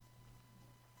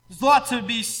There's a lot to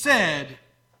be said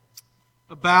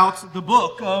about the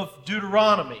book of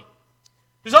Deuteronomy.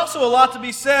 There's also a lot to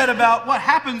be said about what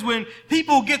happens when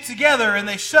people get together and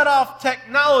they shut off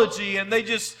technology and they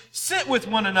just sit with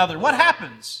one another. What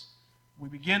happens? We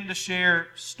begin to share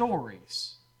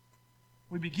stories.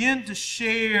 We begin to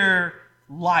share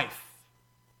life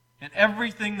and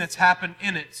everything that's happened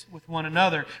in it with one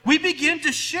another. We begin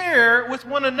to share with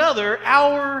one another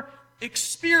our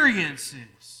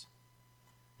experiences.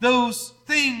 Those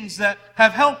things that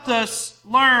have helped us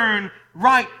learn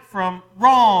right from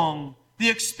wrong. The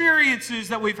experiences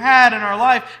that we've had in our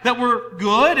life that were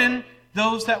good and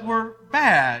those that were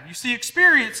bad. You see,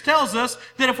 experience tells us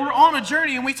that if we're on a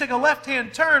journey and we take a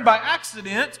left-hand turn by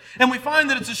accident and we find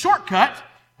that it's a shortcut,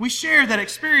 we share that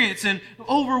experience and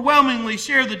overwhelmingly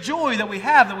share the joy that we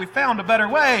have that we found a better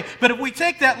way. But if we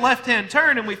take that left-hand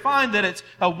turn and we find that it's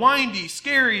a windy,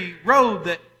 scary road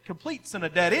that completes in a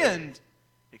dead end,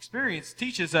 experience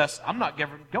teaches us, I'm not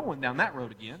ever going down that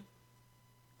road again.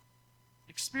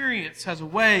 Experience has a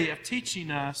way of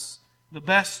teaching us the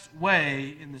best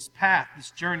way in this path, this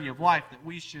journey of life that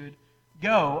we should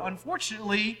go.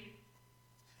 Unfortunately,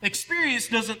 experience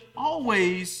doesn't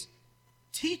always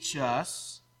teach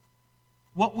us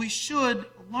what we should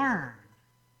learn.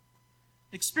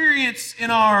 Experience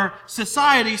in our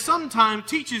society sometimes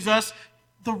teaches us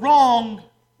the wrong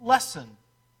lesson.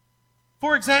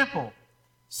 For example,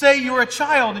 say you're a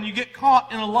child and you get caught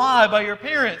in a lie by your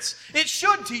parents. It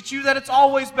should teach you that it's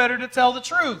always better to tell the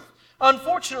truth.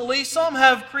 Unfortunately, some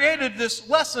have created this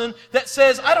lesson that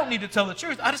says, I don't need to tell the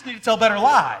truth, I just need to tell better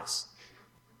lies.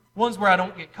 Ones where I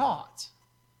don't get caught.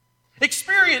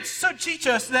 Experience should teach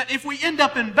us that if we end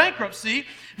up in bankruptcy,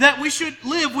 that we should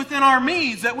live within our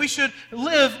means, that we should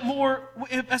live more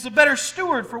as a better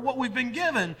steward for what we've been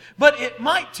given. But it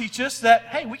might teach us that,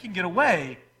 hey, we can get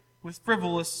away with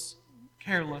frivolous,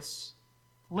 careless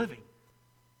living.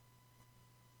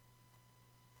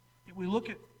 If we look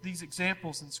at these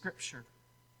examples in Scripture,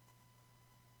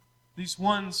 these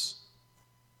ones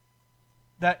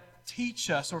that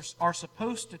teach us or are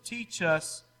supposed to teach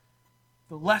us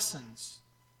the lessons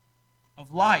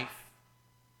of life,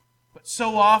 but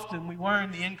so often we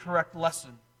learn the incorrect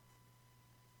lesson.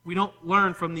 We don't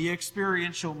learn from the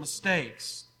experiential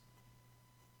mistakes.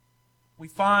 We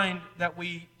find that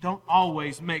we don't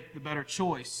always make the better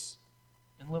choice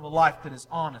and live a life that is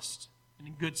honest and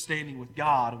in good standing with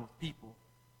God and with people.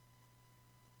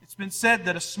 It's been said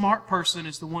that a smart person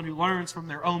is the one who learns from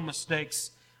their own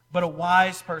mistakes, but a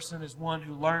wise person is one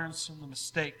who learns from the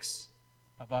mistakes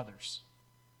of others.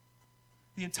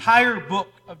 The entire book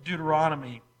of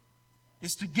Deuteronomy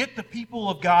is to get the people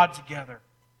of God together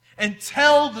and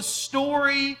tell the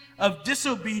story of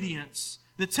disobedience,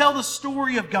 to tell the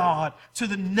story of God to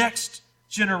the next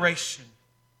generation.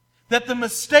 That the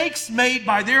mistakes made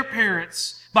by their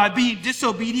parents by being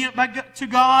disobedient to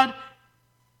God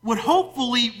would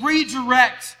hopefully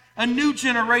redirect a new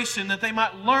generation, that they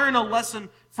might learn a lesson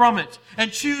from it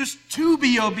and choose to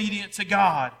be obedient to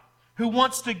God, who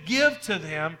wants to give to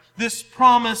them this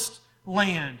promised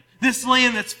land, this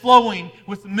land that's flowing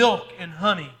with milk and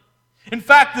honey. In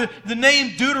fact, the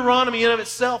name Deuteronomy in of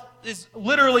itself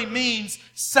literally means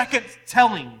second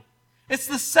telling. It's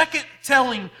the second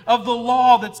telling of the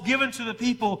law that's given to the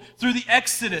people through the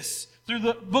Exodus, through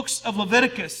the books of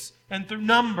Leviticus, and through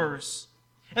Numbers.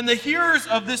 And the hearers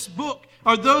of this book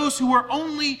are those who were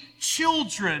only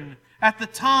children at the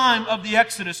time of the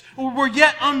Exodus, or were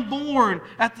yet unborn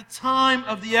at the time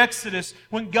of the Exodus,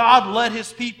 when God led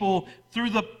His people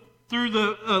through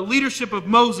the leadership of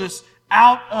Moses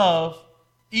out of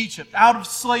Egypt, out of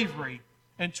slavery,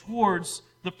 and towards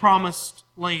the promised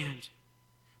land.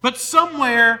 But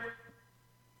somewhere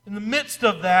in the midst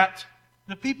of that,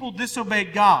 the people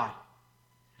disobeyed God.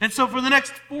 And so for the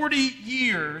next 40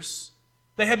 years,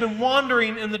 they had been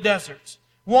wandering in the desert,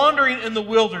 wandering in the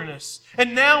wilderness.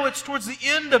 And now it's towards the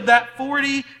end of that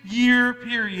 40-year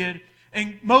period,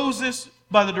 and Moses,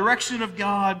 by the direction of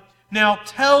God, now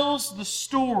tells the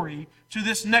story to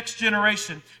this next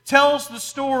generation, tells the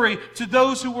story to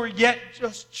those who were yet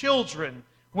just children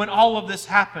when all of this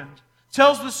happened,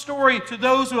 tells the story to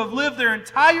those who have lived their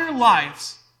entire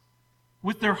lives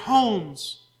with their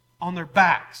homes on their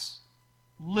backs,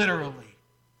 literally,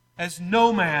 as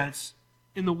nomads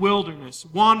in the wilderness,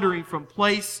 wandering from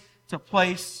place to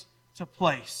place to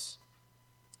place.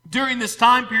 During this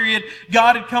time period,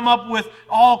 God had come up with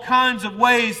all kinds of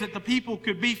ways that the people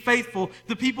could be faithful,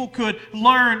 the people could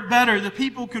learn better, the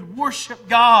people could worship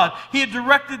God. He had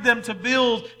directed them to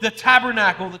build the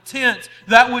tabernacle, the tent,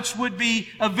 that which would be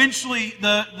eventually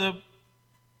the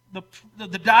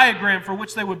the diagram for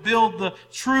which they would build the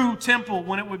true temple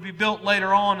when it would be built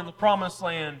later on in the Promised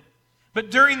Land. But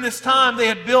during this time, they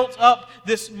had built up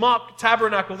this mock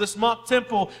tabernacle, this mock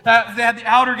temple. They had the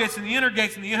outer gates and the inner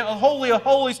gates and the Holy of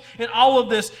Holies and all of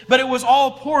this, but it was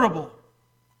all portable.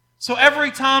 So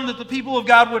every time that the people of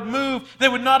God would move, they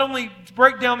would not only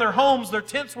break down their homes, their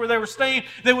tents where they were staying,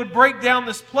 they would break down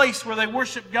this place where they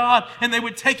worshiped God, and they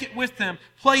would take it with them,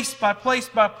 place by place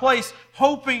by place,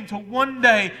 hoping to one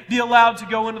day be allowed to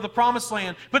go into the Promised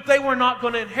Land. But they were not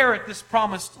going to inherit this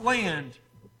Promised Land.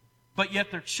 But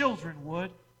yet their children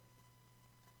would.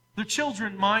 Their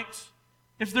children might.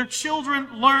 If their children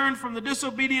learned from the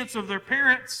disobedience of their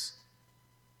parents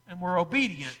and were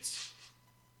obedient,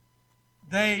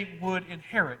 they would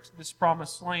inherit this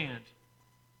Promised Land.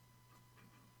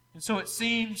 And so it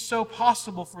seemed so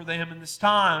possible for them in this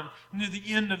time, near the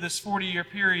end of this 40-year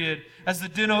period, as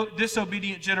the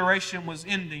disobedient generation was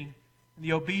ending and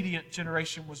the obedient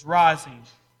generation was rising,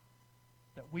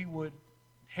 that we would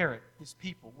inherit, this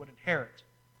people would inherit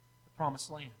the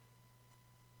Promised Land.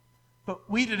 But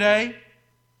we today,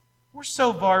 we're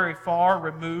so very far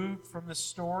removed from this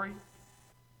story.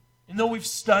 And though we've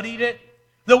studied it,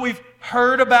 though we've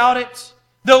heard about it,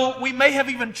 though we may have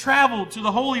even traveled to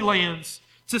the Holy Lands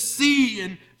to see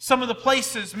in some of the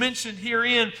places mentioned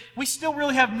herein, we still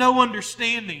really have no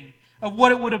understanding of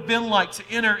what it would have been like to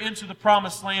enter into the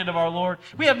Promised Land of our Lord.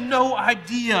 We have no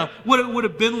idea what it would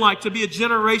have been like to be a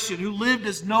generation who lived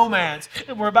as nomads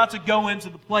and were about to go into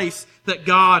the place that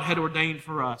God had ordained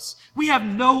for us. We have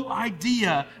no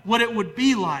idea what it would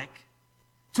be like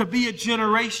to be a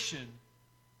generation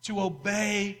to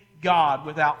obey God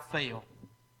without fail.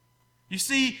 You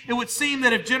see, it would seem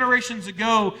that if generations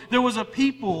ago there was a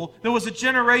people, there was a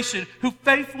generation who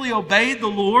faithfully obeyed the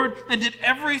Lord and did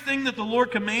everything that the Lord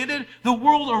commanded, the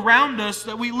world around us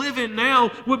that we live in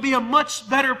now would be a much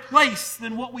better place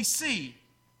than what we see.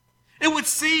 It would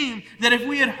seem that if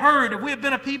we had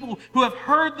been a people who have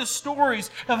heard the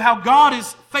stories of how God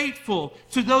is faithful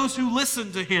to those who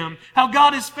listen to Him, how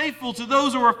God is faithful to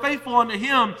those who are faithful unto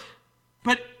Him,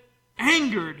 but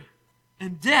angered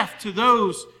and deaf to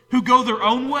those who go their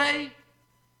own way,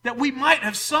 that we might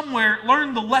have somewhere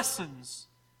learned the lessons,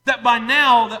 that by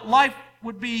now that life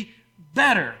would be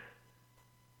better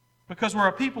because we're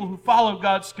a people who follow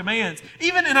God's commands.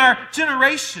 Even in our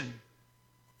generation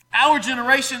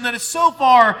that is so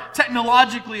far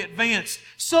technologically advanced,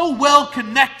 so well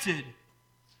connected,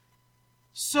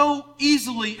 so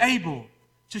easily able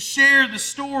to share the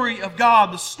story of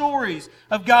God, the stories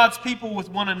of God's people with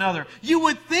one another. You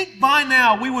would think by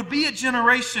now we would be a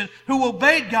generation who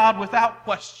obeyed God without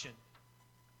question.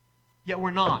 Yet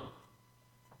we're not.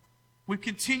 We've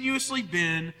continuously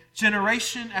been,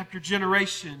 generation after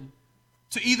generation,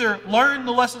 to either learn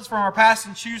the lessons from our past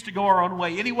and choose to go our own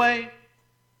way anyway,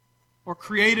 or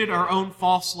created our own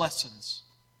false lessons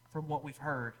from what we've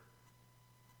heard.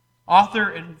 Author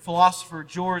and philosopher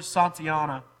George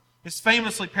Santayana is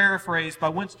famously paraphrased by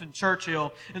Winston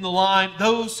Churchill in the line,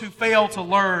 "Those who fail to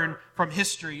learn from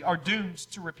history are doomed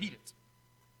to repeat it."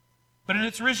 But in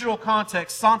its original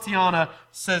context, Santayana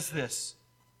says this: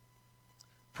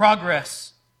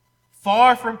 progress,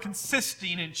 far from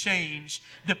consisting in change,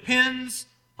 depends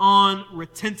on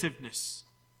retentiveness.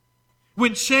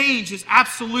 When change is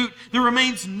absolute, there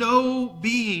remains no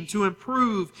being to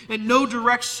improve, and no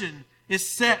direction is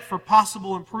set for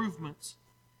possible improvements.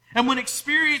 And when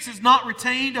experience is not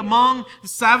retained among the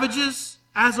savages,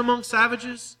 as among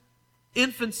savages,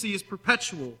 infancy is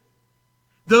perpetual.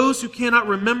 Those who cannot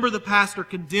remember the past are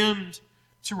condemned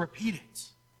to repeat it.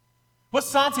 What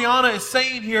Santayana is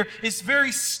saying here is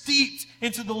very steeped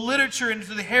into the literature and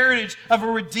into the heritage of a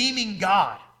redeeming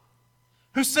God,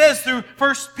 who says through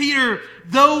 1 Peter,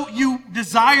 though you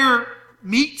desire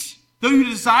meat, though you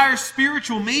desire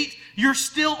spiritual meat, you're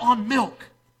still on milk.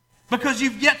 Because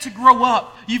you've yet to grow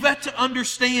up. You've yet to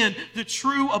understand the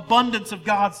true abundance of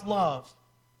God's love.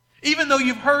 Even though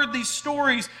you've heard these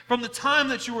stories from the time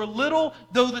that you were little,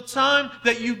 though the time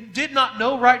that you did not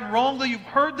know right and wrong, though you've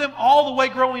heard them all the way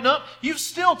growing up, you've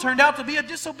still turned out to be a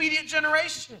disobedient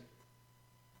generation.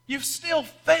 You've still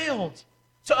failed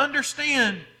to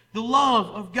understand the love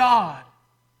of God.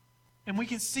 And we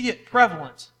can see it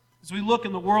prevalent as we look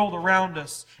in the world around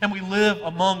us and we live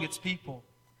among its people.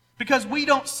 Because we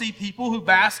don't see people who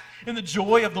bask in the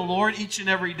joy of the Lord each and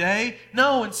every day.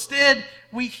 No, instead,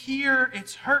 we hear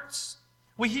its hurts.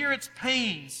 We hear its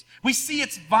pains. We see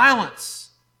its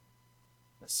violence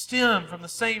that stem from the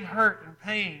same hurt and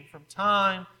pain from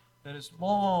time that is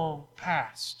long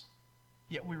past.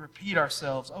 Yet we repeat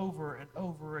ourselves over and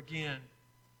over again.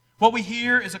 What we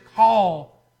hear is a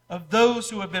call of those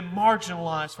who have been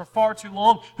marginalized for far too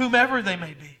long, whomever they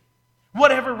may be.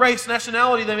 Whatever race,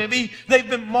 nationality they may be, they've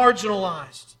been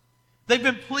marginalized. They've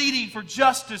been pleading for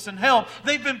justice and help.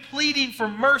 They've been pleading for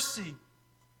mercy.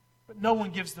 But no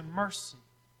one gives them mercy.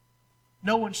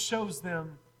 No one shows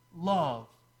them love.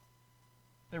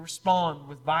 They respond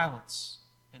with violence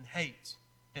and hate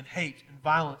and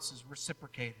violence is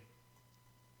reciprocated.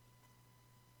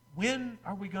 When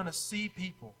are we going to see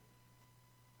people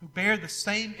who bear the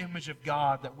same image of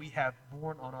God that we have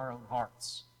borne on our own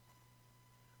hearts?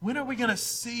 When are we going to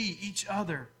see each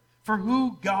other for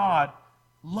who God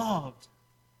loved,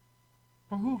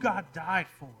 for who God died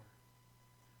for?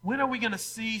 When are we going to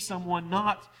see someone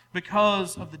not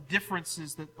because of the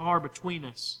differences that are between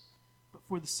us, but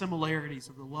for the similarities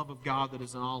of the love of God that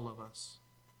is in all of us?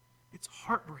 It's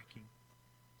heartbreaking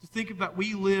to think that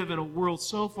we live in a world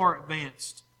so far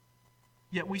advanced,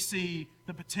 yet we see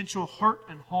the potential hurt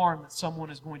and harm that someone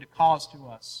is going to cause to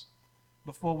us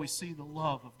before we see the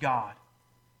love of God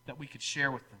that we could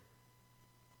share with them.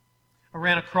 I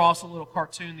ran across a little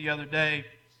cartoon the other day. It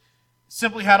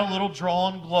simply had a little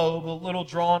drawn globe, a little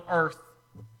drawn earth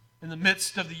in the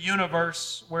midst of the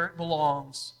universe where it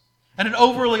belongs, and an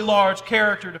overly large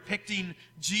character depicting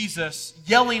Jesus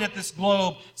yelling at this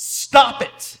globe, "Stop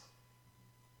it!"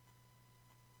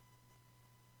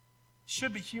 It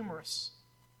should be humorous,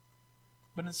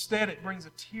 but instead it brings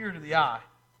a tear to the eye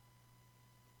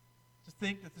to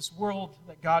think that this world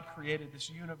that God created, this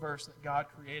universe that God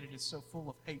created, is so full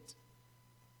of hate.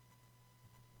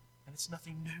 And it's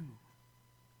nothing new.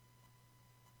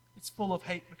 It's full of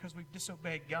hate because we've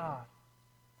disobeyed God.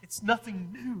 It's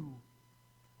nothing new.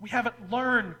 We haven't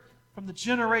learned from the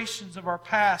generations of our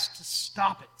past to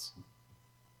stop it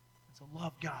and to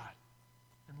love God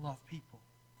and love people.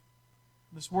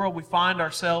 In this world, we find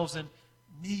ourselves in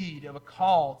need of a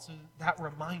call to that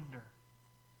reminder.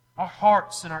 Our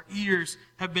hearts and our ears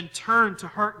have been turned to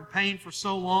hurt and pain for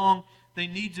so long, they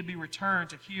need to be returned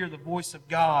to hear the voice of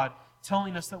God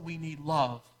telling us that we need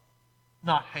love,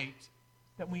 not hate,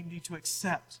 that we need to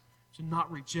accept, to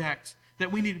not reject,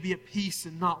 that we need to be at peace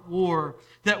and not war,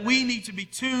 that we need to be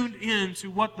tuned in to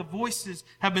what the voices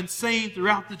have been saying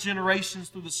throughout the generations,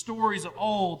 through the stories of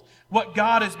old, what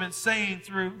God has been saying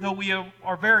through, though we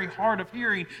are very hard of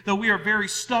hearing, though we are very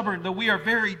stubborn, though we are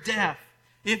very deaf.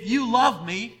 If you love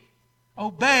me,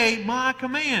 obey my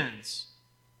commands.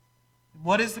 And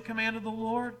what is the command of the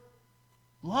Lord?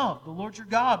 Love the Lord your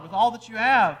God with all that you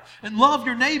have, and love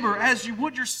your neighbor as you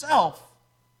would yourself.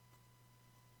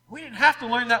 We didn't have to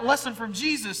learn that lesson from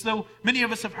Jesus, though many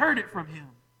of us have heard it from Him.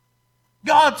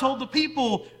 God told the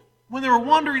people when they were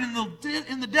wandering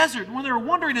in the desert, when they were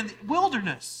wandering in the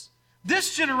wilderness,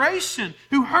 this generation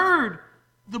who heard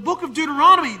the book of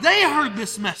Deuteronomy, they heard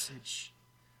this message.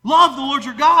 Love the Lord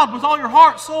your God with all your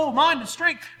heart, soul, mind, and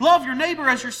strength. Love your neighbor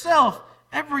as yourself.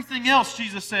 Everything else,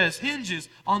 Jesus says, hinges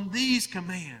on these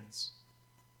commands.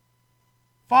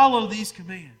 Follow these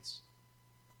commands,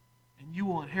 and you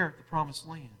will inherit the promised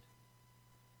land.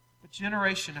 But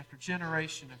generation after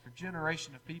generation after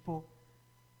generation of people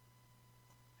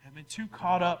have been too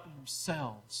caught up in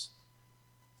themselves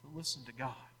to listen to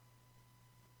God.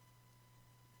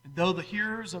 And though the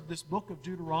hearers of this book of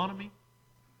Deuteronomy,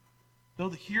 though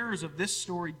the hearers of this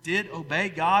story did obey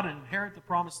God and inherit the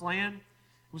promised land,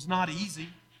 it was not easy.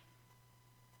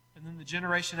 And then the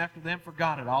generation after them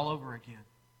forgot it all over again.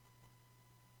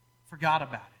 Forgot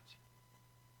about it.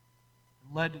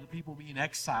 And led to the people being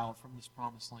exiled from this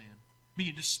promised land,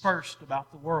 being dispersed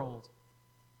about the world.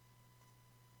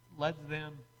 It led to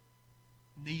them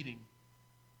needing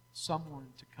someone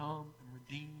to come and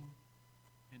redeem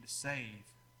and to save.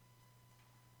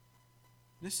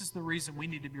 This is the reason we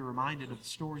need to be reminded of the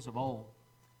stories of old.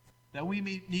 That we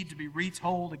need to be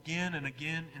retold again and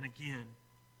again and again.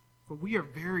 For we are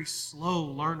very slow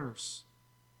learners.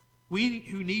 We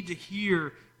who need to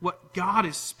hear what God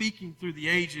is speaking through the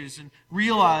ages and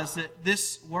realize that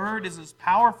this word is as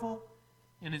powerful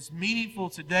and as meaningful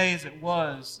today as it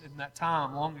was in that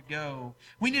time long ago.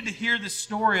 We need to hear this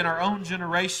story in our own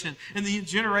generation and the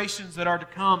generations that are to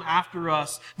come after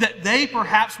us, that they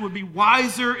perhaps would be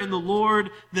wiser in the Lord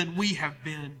than we have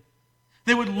been.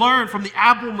 They would learn from the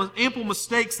ample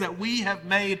mistakes that we have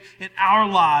made in our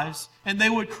lives, and they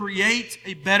would create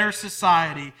a better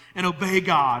society and obey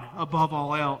God above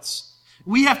all else.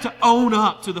 We have to own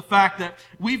up to the fact that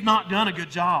we've not done a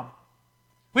good job.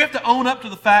 We have to own up to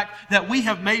the fact that we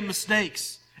have made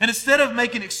mistakes. And instead of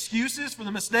making excuses for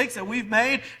the mistakes that we've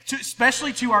made,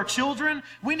 especially to our children,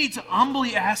 we need to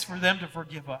humbly ask for them to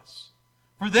forgive us.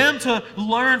 For them to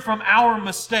learn from our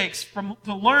mistakes,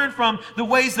 to learn from the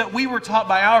ways that we were taught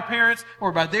by our parents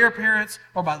or by their parents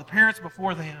or by the parents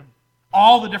before them.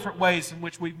 All the different ways in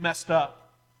which we've messed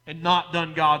up and not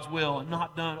done God's will and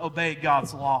not obeyed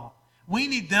God's law. We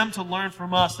need them to learn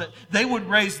from us that they would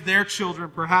raise their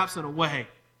children perhaps in a way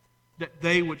that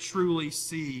they would truly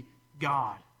see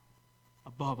God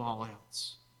above all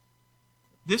else.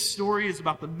 This story is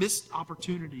about the missed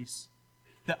opportunities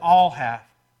that all have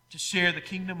to share the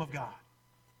kingdom of God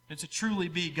and to truly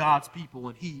be God's people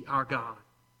and He, our God.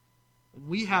 And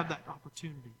we have that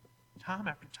opportunity time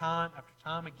after time after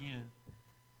time again.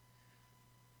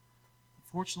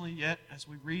 Unfortunately, yet, as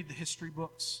we read the history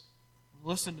books,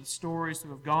 listen to the stories that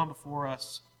have gone before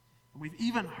us, and we've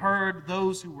even heard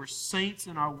those who were saints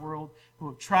in our world who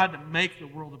have tried to make the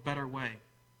world a better way.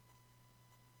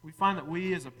 We find that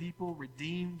we as a people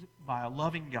redeemed by a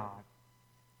loving God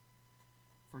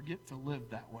forget to live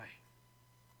that way.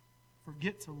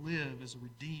 Forget to live as a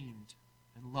redeemed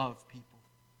and loved people.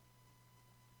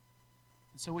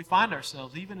 And so we find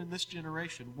ourselves, even in this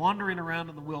generation, wandering around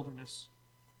in the wilderness,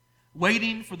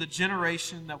 waiting for the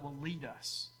generation that will lead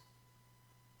us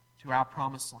to our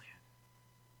promised land.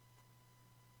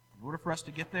 In order for us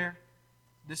to get there,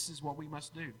 this is what we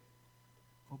must do.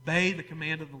 Obey the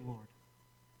command of the Lord,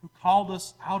 who called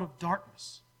us out of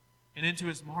darkness and into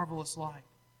His marvelous light,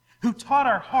 who taught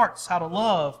our hearts how to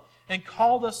love and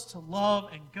called us to love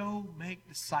and go make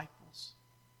disciples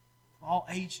of all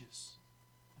ages,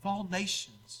 of all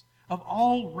nations, of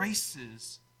all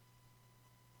races,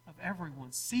 of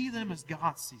everyone. See them as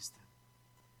God sees them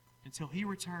until He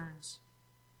returns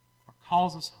or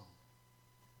calls us home.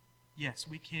 Yes,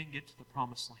 we can get to the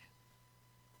promised land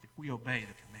if we obey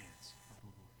the commands of the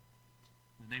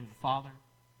Lord. In the name of the Father,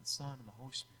 the Son, and the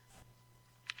Holy Spirit.